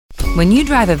When you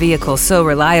drive a vehicle so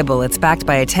reliable it's backed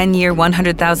by a 10-year,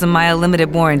 100,000-mile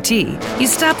limited warranty, you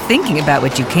stop thinking about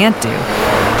what you can't do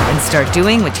and start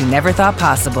doing what you never thought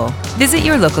possible. Visit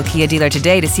your local Kia dealer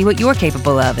today to see what you're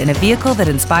capable of in a vehicle that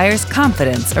inspires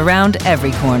confidence around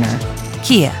every corner.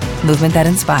 Kia, movement that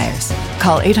inspires.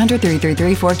 Call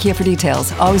 800-333-4KIA for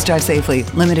details. Always drive safely.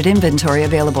 Limited inventory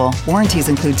available. Warranties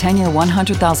include 10-year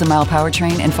 100,000-mile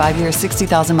powertrain and 5-year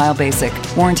 60,000-mile basic.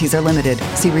 Warranties are limited.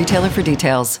 See retailer for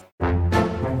details.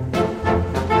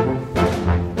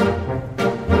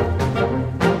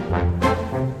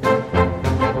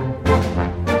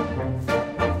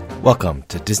 Welcome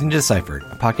to Disney Deciphered,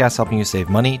 a podcast helping you save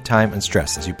money, time, and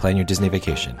stress as you plan your Disney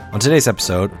vacation. On today's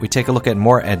episode, we take a look at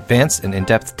more advanced and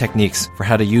in-depth techniques for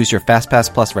how to use your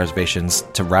FastPass Plus reservations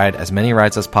to ride as many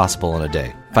rides as possible in a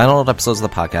day. Final episodes of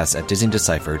the podcast at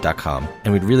DisneyDeciphered.com,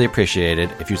 and we'd really appreciate it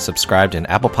if you subscribed in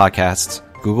Apple Podcasts,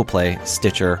 Google Play,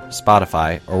 Stitcher,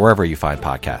 Spotify, or wherever you find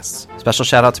podcasts. Special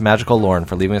shout out to Magical Lauren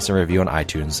for leaving us a review on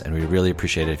iTunes, and we'd really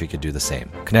appreciate it if you could do the same.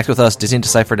 Connect with us,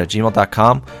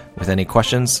 DisneyDeciphered@gmail.com, with any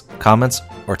questions, comments,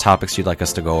 or topics you'd like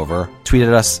us to go over. Tweet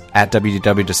at us at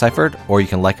WDWDeciphered, or you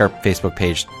can like our Facebook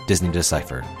page, Disney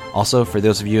Deciphered. Also, for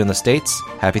those of you in the States,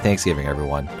 happy Thanksgiving,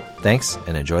 everyone. Thanks,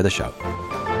 and enjoy the show.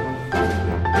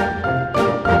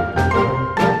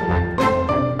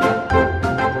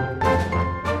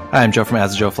 Hi, I'm Joe from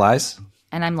As the Joe Flies.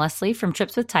 And I'm Leslie from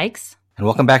Trips with Tykes. And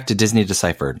welcome back to Disney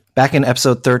Deciphered. Back in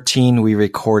episode 13, we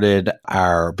recorded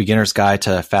our beginner's guide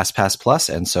to FastPass Plus,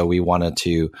 and so we wanted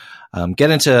to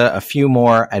get into a few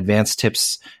more advanced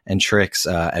tips and tricks,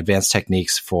 advanced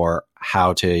techniques for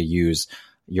how to use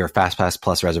your FastPass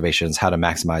Plus reservations, how to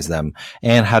maximize them,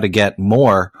 and how to get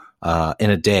more in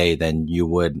a day than you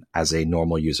would as a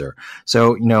normal user.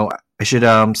 So, I should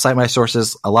cite my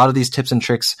sources. A lot of these tips and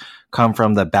tricks come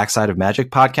from the Backside of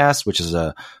Magic podcast, which is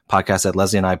a podcast that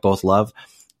Leslie and I both love.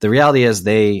 The reality is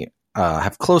they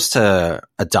have close to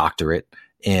a doctorate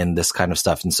in this kind of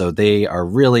stuff. And so they are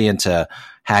really into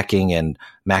hacking and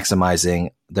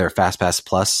maximizing their FastPass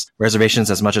Plus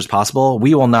reservations as much as possible.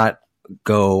 We will not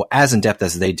go as in depth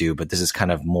as they do, but this is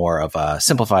kind of more of a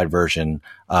simplified version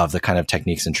of the kind of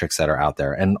techniques and tricks that are out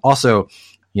there. And also,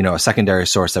 a secondary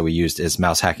source that we used is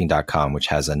mousehacking.com, which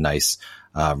has a nice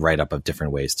write-up of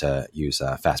different ways to use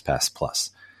FastPass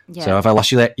Plus. Yeah. So have I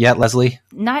lost you yet, Leslie?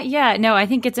 Not yet. No, I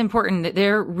think it's important that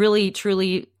they're really,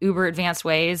 truly uber advanced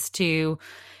ways to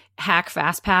hack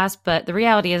FastPass. But the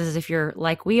reality is if you're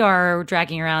like we are,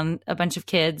 dragging around a bunch of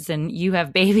kids and you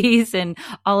have babies and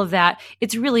all of that,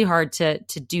 it's really hard to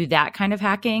do that kind of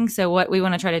hacking. So what we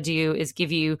want to try to do is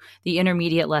give you the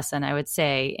intermediate lesson, I would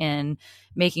say, in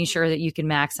making sure that you can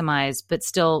maximize, but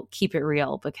still keep it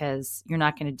real, because you're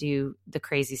not going to do the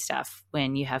crazy stuff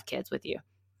when you have kids with you.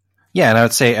 Yeah, and I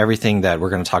would say everything that we're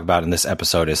going to talk about in this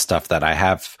episode is stuff that I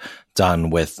have done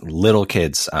with little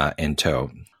kids in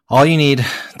tow. All you need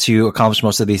to accomplish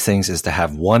most of these things is to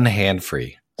have one hand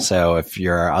free. So if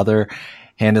your other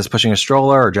hand is pushing a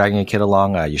stroller or dragging a kid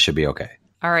along, you should be okay.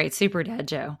 All right, Super Dad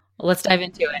Joe. Well, let's dive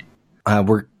into it.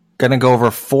 We're going to go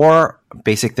over 4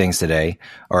 basic things today,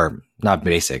 or not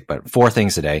basic, but 4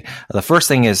 things today. The first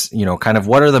thing is, kind of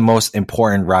what are the most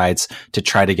important rides to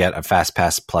try to get a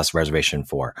FastPass Plus reservation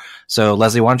for. So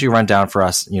Leslie, why don't you run down for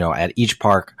us, at each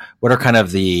park, what are kind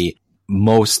of the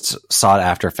most sought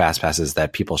after FastPasses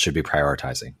that people should be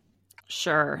prioritizing?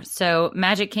 Sure. So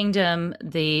Magic Kingdom,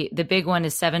 the big one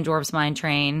is Seven Dwarfs Mine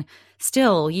Train.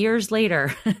 Still, years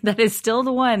later, that is still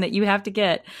the one that you have to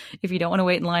get if you don't want to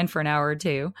wait in line for an hour or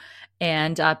two.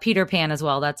 And Peter Pan as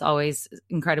well. That's always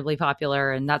incredibly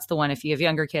popular. And that's the one, if you have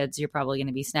younger kids, you're probably going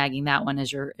to be snagging that one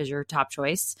as your top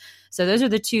choice. So those are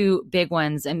the 2 big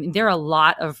ones. I mean, there are a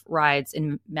lot of rides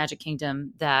in Magic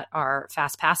Kingdom that are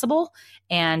fast passable,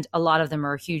 and a lot of them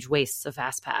are huge wastes of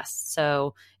fast pass.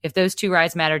 So if those 2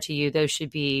 rides matter to you, those should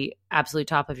be absolute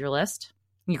top of your list.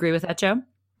 You agree with that, Joe?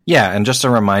 Yeah. And just a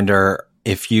reminder,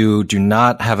 if you do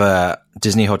not have a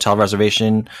Disney hotel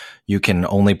reservation, you can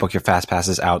only book your fast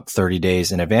passes out 30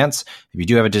 days in advance. If you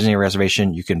do have a Disney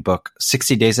reservation, you can book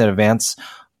 60 days in advance,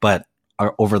 but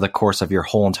over the course of your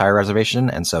whole entire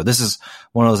reservation. And so this is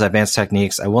one of those advanced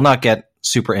techniques. I will not get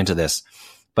super into this,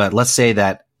 but let's say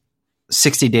that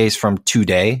 60 days from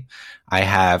today, I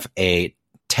have a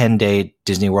 10-day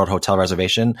Disney World hotel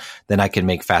reservation, then I can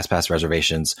make FastPass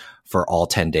reservations for all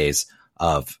 10 days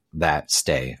of that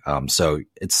stay. So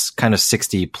it's kind of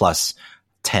 60 plus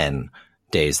 10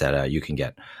 days that you can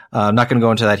get. I'm not going to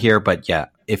go into that here, but yeah,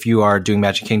 if you are doing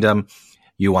Magic Kingdom,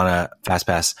 you want to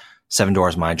FastPass Seven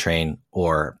Dwarfs Mine Train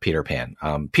or Peter Pan.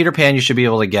 Peter Pan, you should be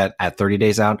able to get at 30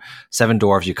 days out. Seven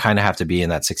Dwarfs, you kind of have to be in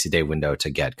that 60-day window to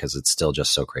get because it's still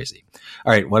just so crazy.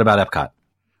 All right, what about Epcot?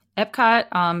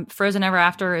 Epcot, Frozen Ever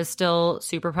After is still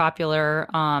super popular.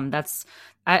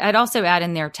 I'd also add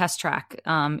in there Test Track.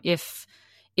 If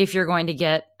you're going to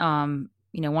get,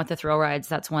 want the thrill rides,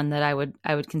 that's one that I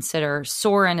would consider.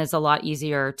 Soarin' is a lot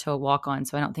easier to walk on,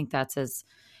 so I don't think that's as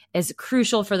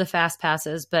crucial for the fast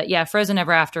passes. But yeah, Frozen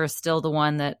Ever After is still the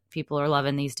one that people are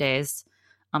loving these days.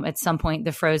 At some point,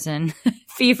 the Frozen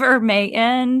fever may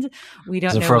end. We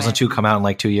don't know. Does Frozen when. 2 come out in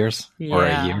like 2 years or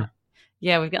a year?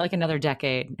 Yeah, we've got like another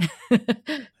decade.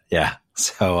 Yeah.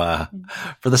 So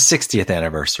for the 60th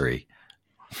anniversary,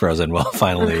 Frozen will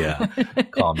finally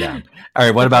calm down. All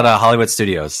right. What about Hollywood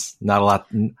Studios? Not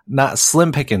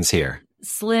slim pickings here.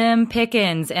 Slim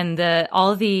pickings, and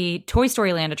all the Toy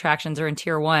Story Land attractions are in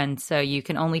Tier 1, so you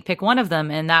can only pick one of them,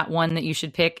 and that one that you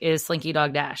should pick is Slinky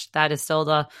Dog Dash. That is still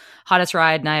the hottest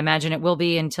ride, and I imagine it will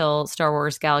be until Star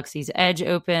Wars Galaxy's Edge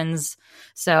opens.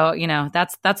 So,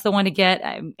 that's the one to get.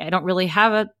 I don't really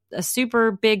have a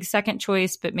super big second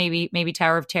choice, but maybe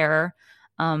Tower of Terror,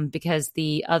 because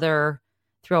the other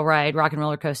thrill ride, Rock and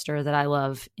Roller Coaster, that I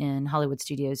love in Hollywood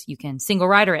Studios, you can single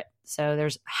rider it. So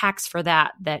there's hacks for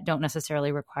that don't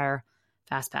necessarily require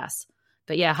Fast Pass.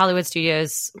 But yeah, Hollywood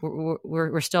Studios,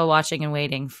 we're still watching and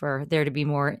waiting for there to be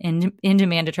more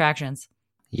in-demand attractions.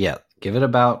 Yeah, give it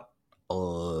about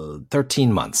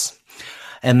 13 months.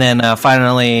 And then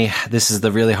finally, this is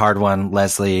the really hard one.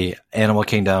 Leslie, Animal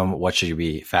Kingdom, what should you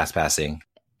be fast passing?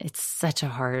 It's such a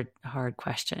hard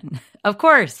question. Of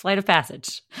course, Flight of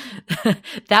Passage.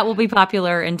 That will be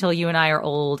popular until you and I are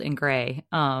old and gray,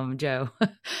 Joe.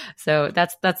 So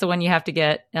that's the one you have to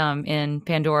get in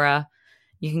Pandora.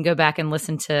 You can go back and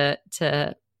listen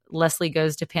to Leslie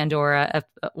Goes to Pandora,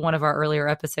 one of our earlier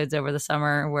episodes over the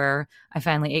summer, where I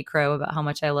finally ate crow about how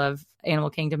much I love Animal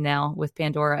Kingdom now with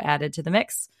Pandora added to the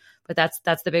mix. But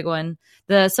that's the big one.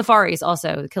 The safaris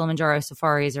also, the Kilimanjaro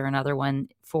safaris are another one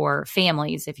for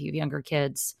families if you have younger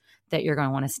kids that you're going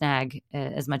to want to snag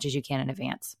as much as you can in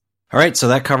advance. All right, so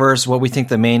that covers what we think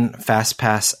the main Fast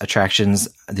Pass attractions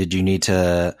that you need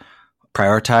to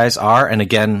prioritize are. And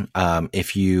again,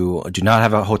 if you do not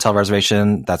have a hotel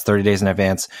reservation, that's 30 days in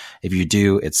advance. If you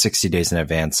do, it's 60 days in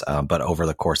advance, but over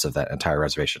the course of that entire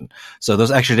reservation. So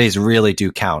those extra days really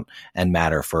do count and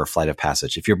matter for Flight of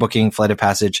Passage. If you're booking Flight of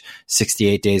Passage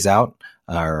 68 days out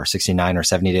or 69 or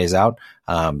 70 days out,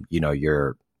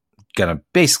 you're going to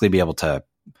basically be able to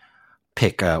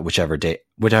pick whichever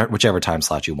time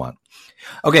slot you want.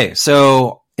 Okay,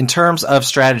 so in terms of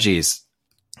strategies,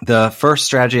 the first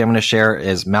strategy I'm going to share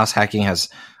is Mouse Hacking has,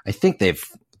 I think they're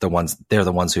the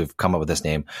ones who've come up with this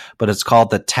name, but it's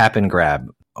called the tap and grab.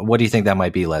 What do you think that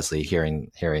might be, Leslie, hearing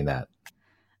that?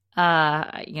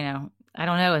 I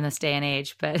don't know in this day and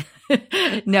age, but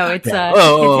no, it's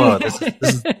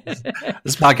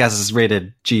this podcast is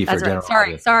rated G for general.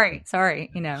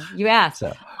 Sorry. You asked.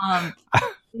 So.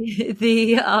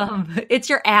 It's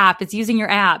your app. It's using your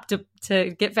app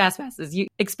to get fast passes. You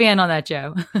expand on that,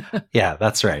 Joe. Yeah,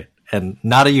 that's right. And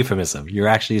not a euphemism. You're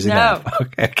actually using that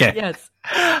app. Okay. Yes.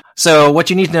 So what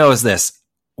you need to know is this.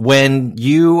 When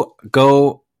you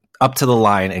go up to the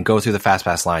line and go through the Fast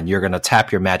Pass line, you're going to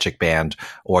tap your magic band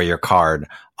or your card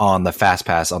on the Fast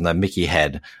Pass on the Mickey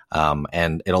head,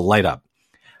 and it'll light up.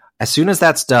 As soon as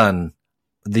that's done,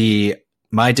 the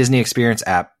My Disney Experience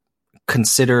app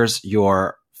considers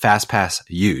your Fast Pass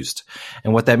used.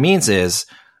 And what that means is,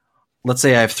 let's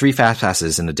say I have 3 Fast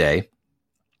Passes in a day,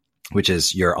 which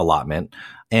is your allotment,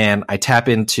 and I tap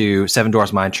into Seven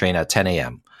Dwarfs Mine Train at 10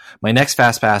 a.m. My next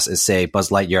Fast Pass is, say, Buzz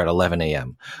Lightyear at 11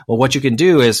 a.m. Well, what you can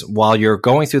do is, while you're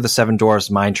going through the Seven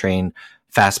Dwarfs Mine Train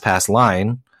Fast Pass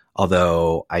line,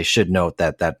 although I should note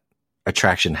that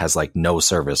attraction has like no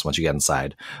service once you get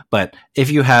inside, but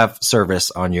if you have service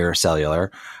on your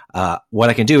cellular, what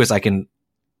I can do is I can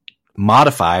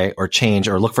modify or change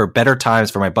or look for better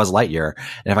times for my Buzz Lightyear.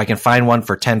 And if I can find one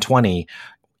for 10:20,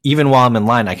 even while I'm in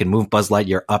line, I can move Buzz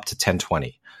Lightyear up to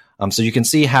 10:20. So you can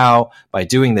see how by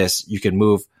doing this, you can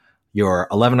move your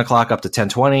 11 o'clock up to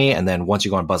 10:20. And then once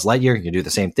you go on Buzz Lightyear, you can do the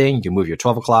same thing. You can move your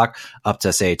 12 o'clock up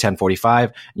to, say, 10:45.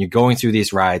 And you're going through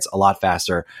these rides a lot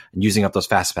faster and using up those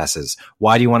Fast Passes.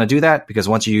 Why do you want to do that? Because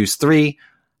once you use 3,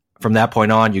 from that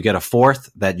point on, you get a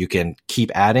 4th that you can keep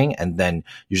adding, and then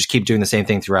you just keep doing the same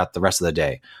thing throughout the rest of the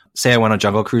day. Say I went on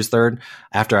Jungle Cruise 3rd.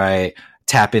 After I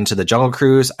tap into the Jungle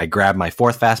Cruise, I grab my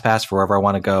 4th Fast Pass for wherever I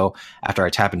want to go. After I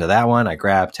tap into that one, I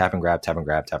grab, tap and grab, tap and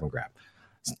grab, tap and grab.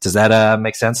 Does that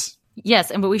make sense?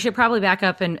 Yes, but we should probably back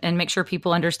up and make sure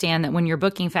people understand that when you're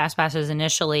booking fast passes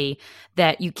initially,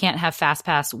 that you can't have fast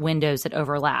pass windows that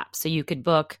overlap. So you could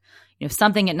book,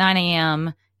 something at 9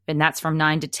 a.m. and that's from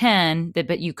 9 to 10,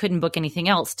 but you couldn't book anything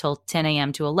else till 10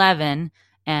 a.m. to 11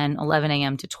 and 11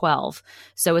 a.m. to 12.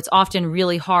 So it's often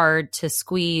really hard to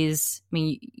squeeze,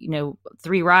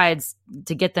 3 rides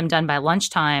to get them done by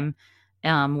lunchtime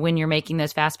when you're making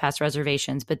those fast pass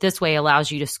reservations. But this way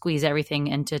allows you to squeeze everything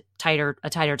into a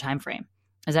tighter time frame.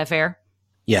 Is that fair?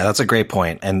 Yeah, that's a great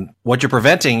point. And what you're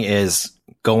preventing is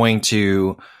going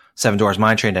to Seven Dwarfs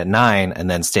Mine Train at 9 and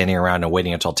then standing around and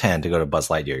waiting until 10 to go to Buzz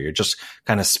Lightyear. You're just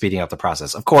kind of speeding up the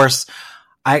process. Of course,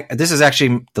 this is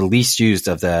actually the least used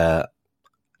of the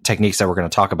techniques that we're going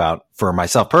to talk about for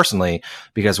myself personally,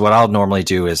 because what I'll normally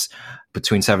do is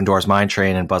between Seven Dwarfs Mine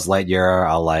Train and Buzz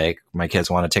Lightyear, my kids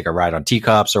want to take a ride on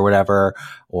teacups or whatever,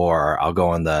 or I'll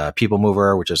go on the People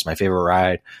Mover, which is my favorite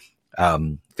ride,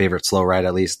 favorite slow ride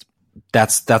at least.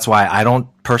 That's why I don't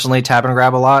personally tap and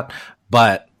grab a lot,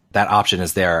 but that option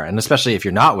is there. And especially if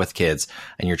you're not with kids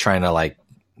and you're trying to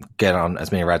get on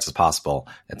as many rides as possible,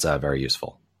 it's very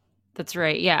useful. That's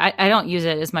right. Yeah, I don't use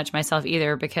it as much myself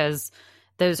either because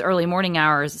those early morning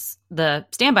hours, the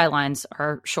standby lines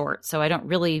are short. So I don't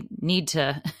really need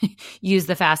to use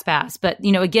the fast pass. But,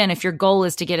 again, if your goal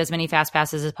is to get as many fast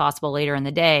passes as possible later in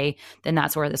the day, then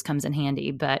that's where this comes in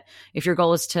handy. But if your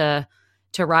goal is to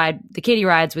ride the kiddie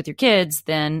rides with your kids,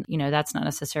 then, that's not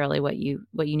necessarily what you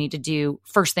need to do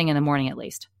first thing in the morning, at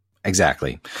least.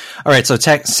 Exactly. All right. So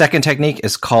second technique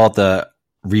is called the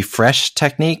refresh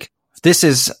technique. This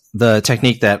is the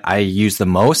technique that I use the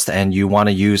most and you want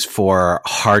to use for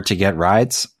hard to get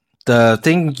rides. The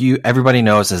thing everybody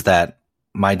knows is that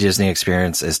my Disney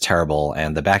experience is terrible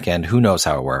and the back end, who knows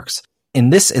how it works.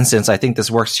 In this instance, I think this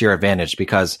works to your advantage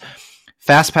because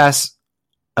FastPass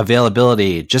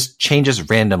availability just changes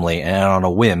randomly and on a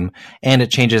whim, and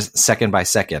it changes second by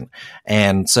second.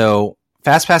 And so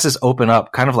FastPasses open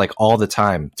up kind of all the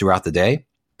time throughout the day,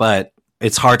 but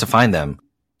it's hard to find them.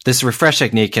 This refresh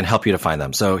technique can help you to find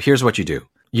them. So here's what you do.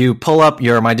 You pull up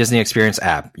your My Disney Experience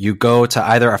app. You go to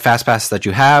either a FastPass that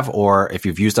you have, or if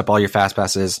you've used up all your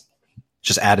FastPasses,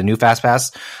 just add a new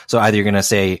FastPass. So either you're going to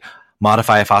say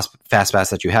modify a FastPass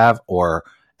that you have or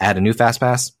add a new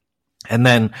FastPass. And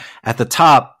then at the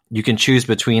top, you can choose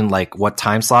between what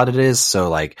time slot it is.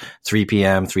 So 3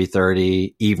 p.m.,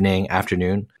 3:30, evening,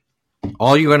 afternoon.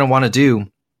 All you're going to want to do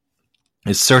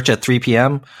is search at 3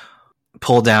 p.m.,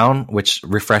 pull down, which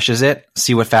refreshes it,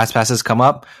 see what fast passes come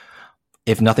up.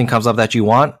 If nothing comes up that you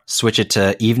want, switch it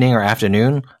to evening or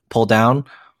afternoon, pull down,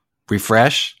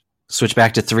 refresh, switch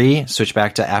back to 3, switch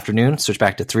back to afternoon, switch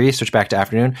back to 3, switch back to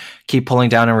afternoon, keep pulling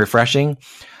down and refreshing.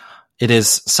 It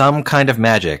is some kind of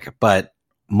magic, but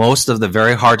most of the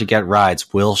very hard to get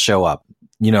rides will show up.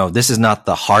 This is not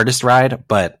the hardest ride,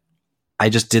 but I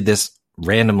just did this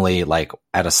randomly,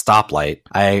 at a stoplight.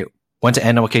 I went to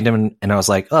Animal Kingdom and I was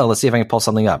like, oh, let's see if I can pull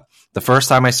something up. The first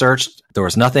time I searched, there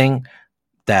was nothing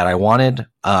that I wanted.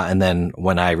 And then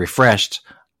when I refreshed,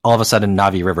 all of a sudden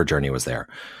Na'vi River Journey was there.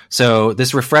 So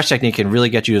this refresh technique can really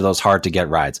get you to those hard to get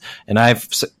rides. And I've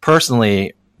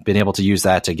personally been able to use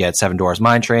that to get Seven Dwarfs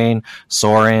Mine Train,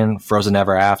 Soarin', Frozen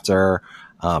Ever After,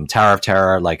 Tower of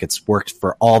Terror. It's worked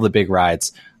for all the big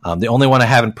rides. The only one I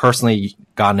haven't personally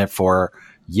gotten it for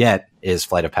yet is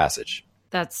Flight of Passage.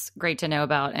 That's great to know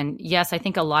about. And yes, I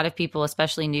think a lot of people,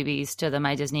 especially newbies to the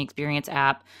My Disney Experience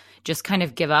app, just kind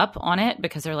of give up on it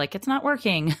because they're like, it's not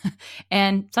working.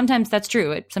 And sometimes that's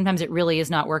true. Sometimes it really is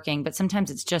not working, but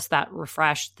sometimes it's just that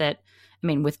refresh that,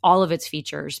 with all of its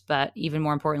features, but even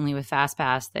more importantly with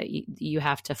FastPass, that you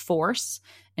have to force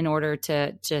in order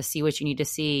to see what you need to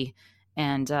see.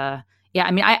 And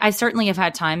I certainly have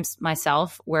had times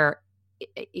myself where,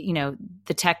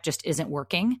 the tech just isn't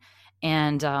working.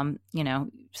 And,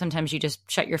 sometimes you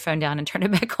just shut your phone down and turn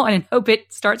it back on and hope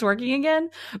it starts working again.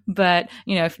 But,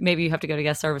 if maybe you have to go to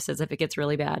guest services if it gets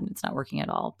really bad and it's not working at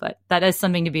all. But that is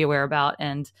something to be aware about.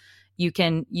 And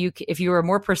if you are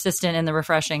more persistent in the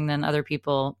refreshing than other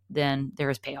people, then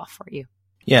there is payoff for you.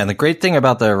 Yeah. And the great thing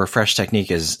about the refresh technique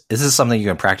is this is something you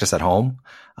can practice at home.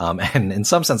 And in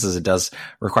some senses, it does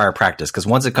require practice because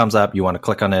once it comes up, you want to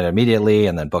click on it immediately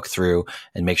and then book through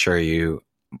and make sure you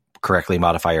correctly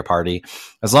modify your party.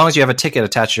 As long as you have a ticket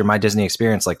attached to your My Disney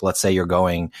Experience, let's say you're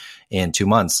going in 2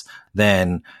 months,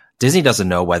 then Disney doesn't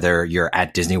know whether you're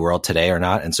at Disney World today or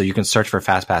not. And so you can search for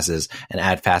fast passes and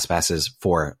add fast passes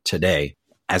for today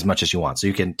as much as you want. So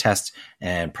you can test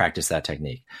and practice that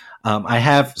technique.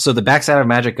 So the backside of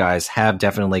Magic guys have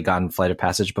definitely gotten Flight of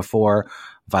Passage before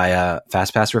via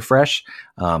FastPass refresh.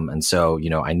 And so,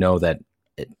 I know that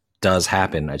it does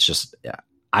happen. It's just,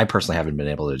 I personally haven't been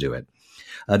able to do it.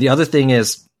 The other thing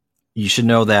is you should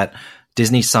know that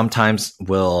Disney sometimes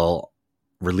will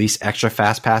release extra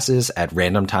fast passes at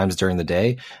random times during the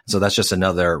day. So that's just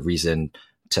another reason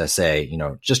to say,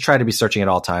 just try to be searching at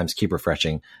all times, keep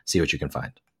refreshing, see what you can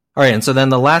find. All right. And so then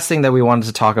the last thing that we wanted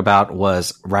to talk about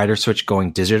was Rider Switch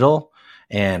going digital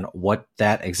and what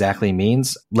that exactly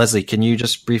means. Leslie, can you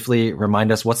just briefly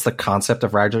remind us what's the concept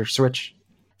of Rider Switch?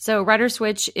 So Rider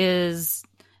Switch is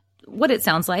what it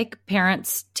sounds like.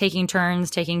 Parents taking turns,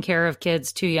 taking care of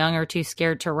kids too young or too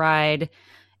scared to ride,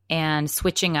 and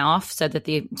switching off so that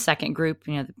the second group,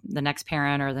 the next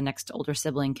parent or the next older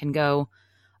sibling can go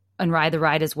and ride the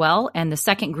ride as well. And the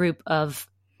second group of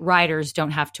riders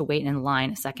don't have to wait in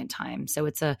line a second time. So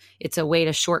it's a way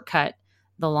to shortcut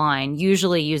the line,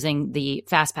 usually using the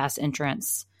FastPass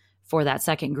entrance for that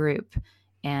second group.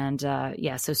 And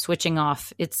so switching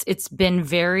off, it's been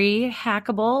very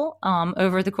hackable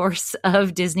over the course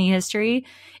of Disney history.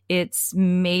 It's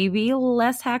maybe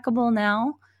less hackable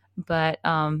now, but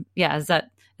is that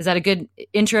a good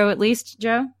intro at least,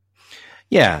 Joe?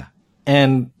 Yeah,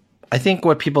 and I think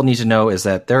what people need to know is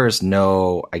that there is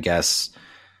no,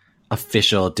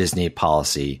 official Disney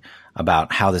policy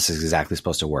about how this is exactly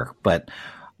supposed to work. But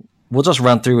we'll just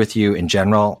run through with you in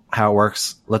general how it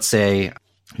works. Let's say,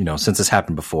 since this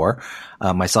happened before,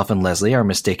 myself and Leslie are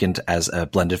mistaken as a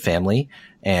blended family,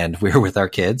 and we're with our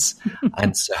kids.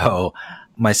 And so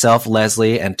myself,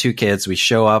 Leslie, and 2 kids, we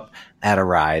show up at a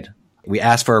ride. We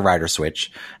ask for a rider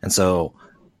switch. And so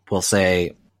we'll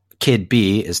say, Kid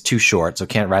B is too short, so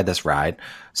can't ride this ride.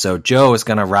 So Joe is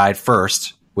going to ride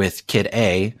first with Kid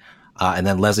A, and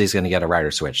then Leslie's going to get a rider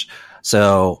switch.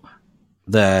 So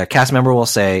the cast member will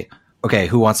say, okay,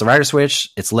 who wants the rider switch?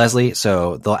 It's Leslie.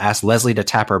 So they'll ask Leslie to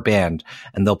tap her band,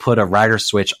 and they'll put a rider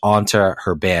switch onto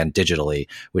her band digitally,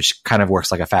 which kind of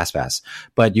works like a fast pass.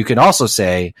 But you can also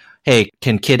say, hey,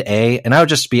 can Kid A, and I would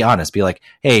just be honest, be like,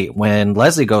 hey, when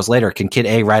Leslie goes later, can Kid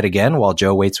A ride again while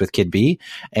Joe waits with Kid B?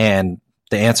 And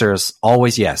the answer is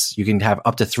always yes. You can have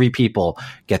up to 3 people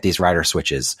get these rider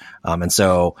switches. And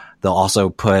so they'll also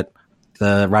put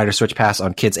the rider switch pass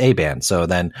on Kid's A band. So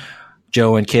then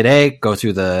Joe and Kid A go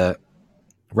through the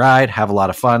ride, have a lot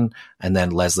of fun, and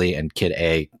then Leslie and Kid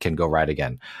A can go ride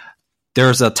again.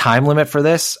 There's a time limit for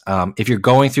this. If you're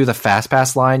going through the fast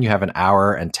pass line, you have an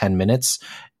hour and 10 minutes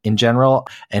in general.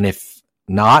 And if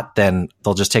not, then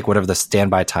they'll just take whatever the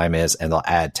standby time is and they'll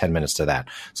add 10 minutes to that.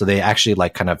 So they actually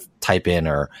kind of type in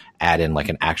or add in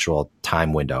an actual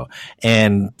time window.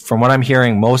 And from what I'm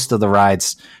hearing, most of the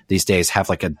rides these days have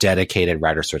a dedicated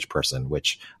rider switch person,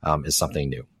 which is something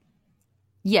new.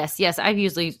 Yes. I've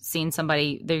usually seen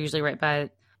somebody, they're usually right by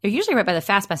the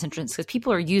FastPass entrance, because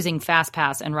people are using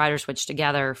FastPass and rider switch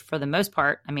together for the most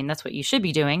part. I mean, that's what you should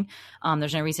be doing.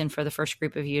 There's no reason for the first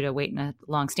group of you to wait in a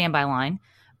long standby line.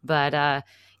 But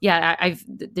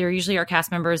there usually are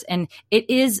cast members, and it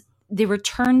is the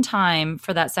return time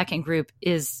for that second group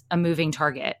is a moving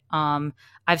target. I've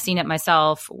seen it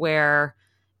myself where,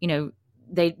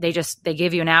 they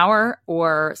give you an hour,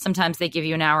 or sometimes they give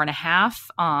you an hour and a half,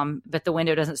 but the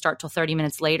window doesn't start till 30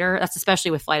 minutes later. That's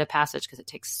especially with Flight of Passage, because it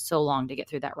takes so long to get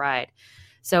through that ride.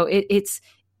 So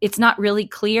it's not really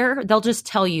clear. They'll just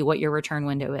tell you what your return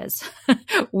window is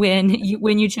when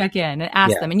you check in and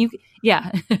ask them. And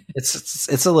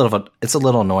it's a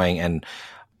little annoying, and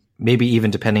maybe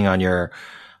even depending on your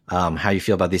how you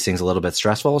feel about these things, a little bit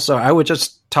stressful. So I would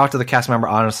just talk to the cast member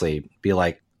honestly, be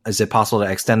like, is it possible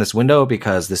to extend this window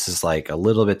because this is a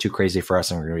little bit too crazy for us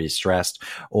and we're going to be stressed?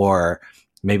 Or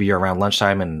maybe you're around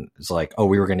lunchtime and it's like, oh,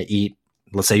 we were going to eat.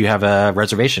 Let's say you have a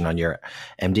reservation on your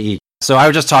MDE. So I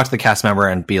would just talk to the cast member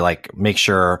and be like, make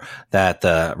sure that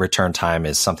the return time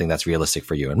is something that's realistic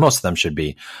for you. And most of them should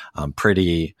be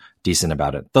pretty decent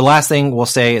about it. The last thing we'll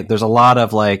say, there's a lot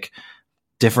of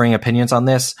differing opinions on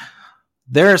this.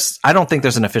 I don't think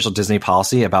there's an official Disney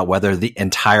policy about whether the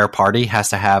entire party has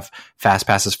to have fast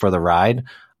passes for the ride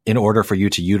in order for you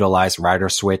to utilize rider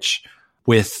switch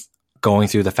with going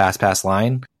through the fast pass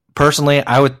line. Personally,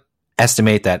 I would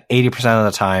estimate that 80%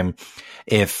 of the time,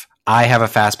 if I have a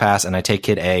fast pass and I take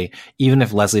Kid A, even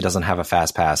if Leslie doesn't have a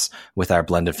fast pass with our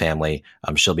blended family,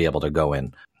 she'll be able to go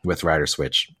in with rider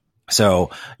switch. So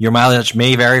your mileage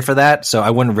may vary for that. So I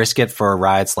wouldn't risk it for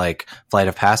rides like Flight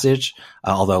of Passage.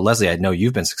 Although, Leslie, I know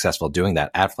you've been successful doing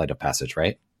that at Flight of Passage,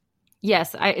 right?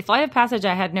 Yes. Flight of Passage,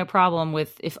 I had no problem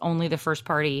with if only the first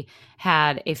party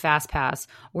had a fast pass.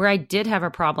 Where I did have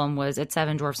a problem was at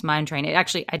Seven Dwarfs Mine Train.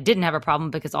 I didn't have a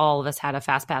problem because all of us had a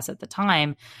fast pass at the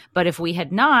time. But if we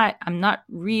had not, I'm not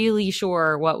really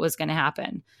sure what was going to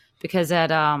happen. Because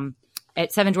at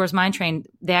at Seven Dwarfs Mine Train,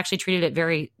 they actually treated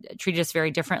us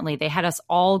very differently. They had us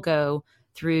all go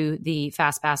through the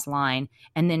Fast Pass line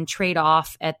and then trade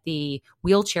off at the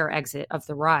wheelchair exit of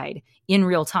the ride in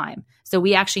real time. So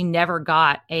we actually never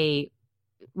got a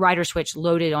rider switch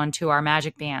loaded onto our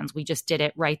Magic Bands. We just did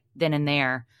it right then and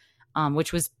there,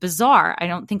 which was bizarre. I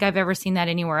don't think I've ever seen that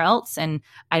anywhere else. And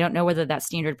I don't know whether that's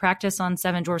standard practice on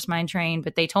Seven Dwarfs Mine Train,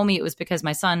 but they told me it was because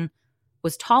my son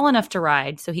was tall enough to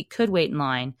ride, so he could wait in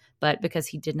line, but because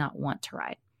he did not want to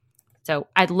ride. So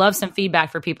I'd love some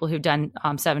feedback for people who've done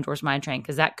Seven Dwarfs Mine Train,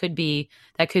 because that could be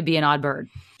an odd bird.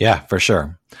 Yeah, for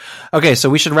sure. Okay, so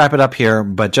we should wrap it up here,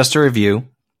 but just to review,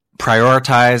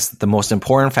 prioritize the most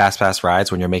important FastPass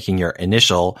rides when you're making your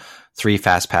initial 3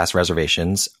 FastPass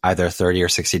reservations, either 30 or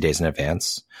 60 days in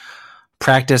advance.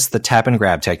 Practice the tap and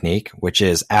grab technique, which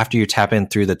is after you tap in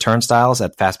through the turnstiles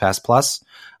at FastPass Plus,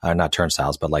 not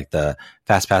turnstiles, but like the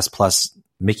FastPass Plus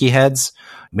Mickey heads,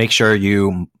 make sure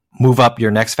you move up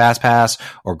your next FastPass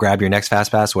or grab your next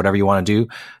FastPass, whatever you want to do.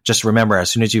 Just remember,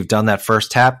 as soon as you've done that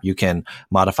first tap, you can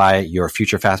modify your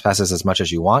future FastPasses as much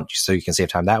as you want, so you can save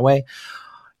time that way.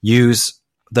 Use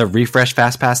the refresh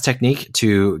FastPass technique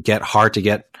to get hard to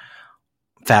get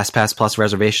FastPass Plus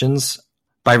reservations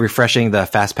by refreshing the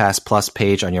FastPass Plus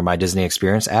page on your My Disney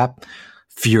Experience app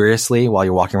furiously while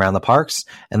you're walking around the parks.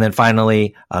 And then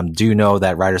finally, do know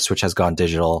that Rider Switch has gone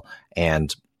digital,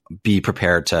 and be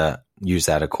prepared to use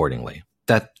that accordingly.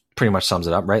 That pretty much sums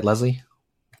it up, right, Leslie?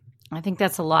 I think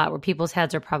that's a lot where people's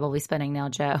heads are probably spinning now,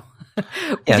 Joe. we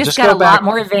just got a lot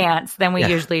more advanced than we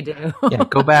usually do.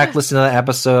 Go back, listen to the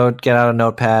episode, get out a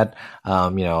notepad.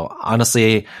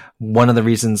 Honestly, one of the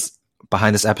reasons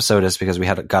behind this episode is because we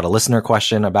got a listener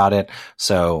question about it.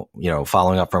 So,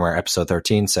 following up from our episode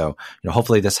 13. So,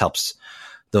 hopefully this helps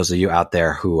those of you out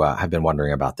there who have been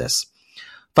wondering about this.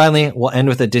 Finally, we'll end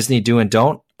with a Disney do and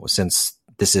don't. Since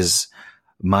this is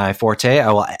my forte,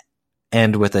 I will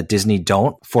end with a Disney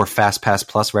don't for FastPass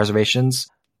Plus reservations.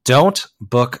 Don't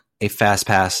book a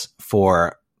FastPass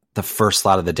for the first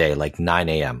slot of the day, like 9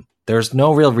 a.m. There's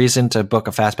no real reason to book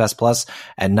a FastPass Plus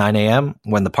at 9 a.m.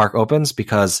 when the park opens,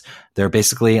 because they're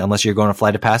basically, unless you're going to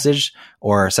Flight of Passage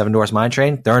or Seven Dwarfs Mine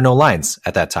Train, there are no lines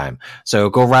at that time. So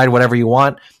go ride whatever you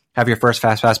want. Have your first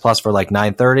FastPass Plus for like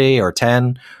 9:30 or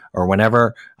 10 or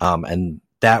whenever. And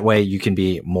that way you can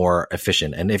be more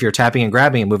efficient. And if you're tapping and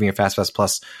grabbing and moving your FastPass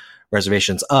Plus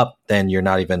reservations up, then you're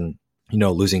not even,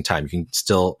 losing time. You can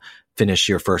still finish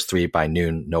your first 3 by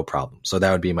noon, no problem. So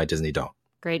that would be my Disney don't.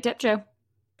 Great tip, Joe.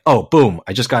 Oh, boom.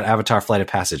 I just got Avatar Flight of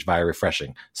Passage via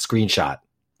refreshing. Screenshot.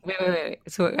 Wait.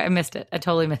 So I missed it. I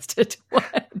totally missed it.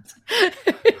 What?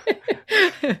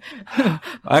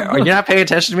 Are you not paying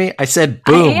attention to me? I said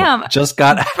boom. I am. Just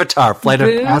got Avatar Flight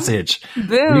of Passage.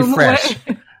 Boom.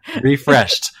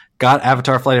 Refreshed. Got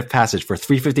Avatar Flight of Passage for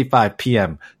 3:55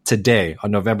 p.m. today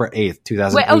on November 8th,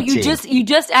 2018. Wait, you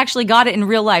just actually got it in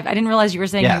real life. I didn't realize you were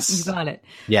saying you got it.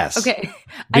 Yes. Okay.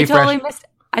 I totally missed.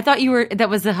 I thought that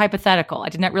was a hypothetical. I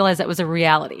did not realize that was a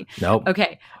reality. Nope.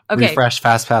 Okay. Refresh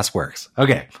FastPass works.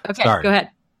 Okay. Sorry. Go ahead.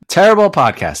 Terrible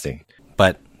podcasting.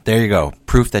 But there you go.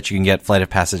 Proof that you can get Flight of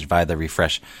Passage via the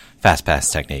refresh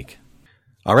FastPass technique.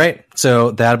 All right. So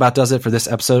that about does it for this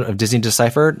episode of Disney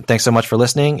Deciphered. Thanks so much for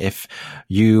listening. If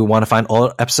you want to find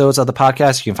all episodes of the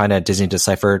podcast, you can find it at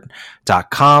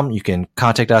DisneyDeciphered.com. You can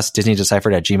contact us,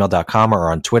 DisneyDeciphered@gmail.com,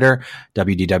 or on Twitter,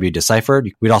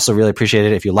 WDWDeciphered. We'd also really appreciate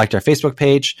it if you liked our Facebook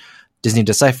page, Disney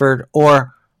Deciphered,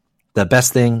 or the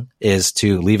best thing is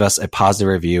to leave us a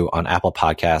positive review on Apple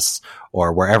Podcasts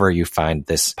or wherever you find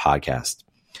this podcast.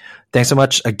 Thanks so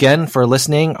much again for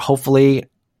listening. Hopefully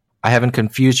I haven't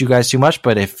confused you guys too much,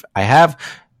 but if I have,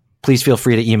 please feel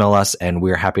free to email us and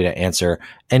we're happy to answer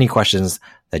any questions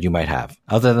that you might have.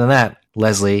 Other than that,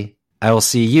 Leslie, I will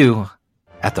see you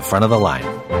at the front of the line.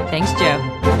 Thanks, Joe.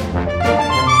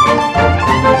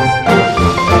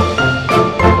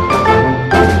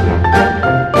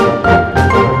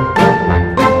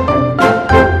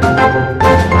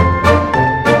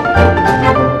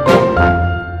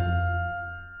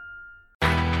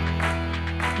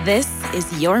 This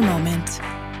is your moment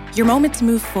to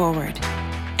move forward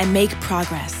and make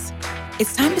progress.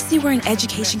 It's time to see where an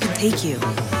education can take you.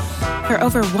 For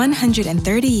over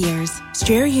 130 years,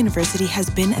 Strayer University has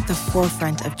been at the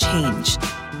forefront of change,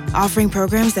 offering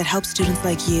programs that help students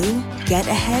like you get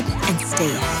ahead and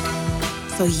stay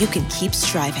ahead, so you can keep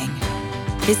striving.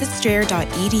 Visit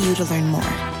strayer.edu to learn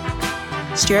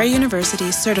more. Strayer University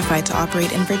is certified to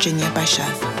operate in Virginia by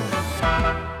Chev.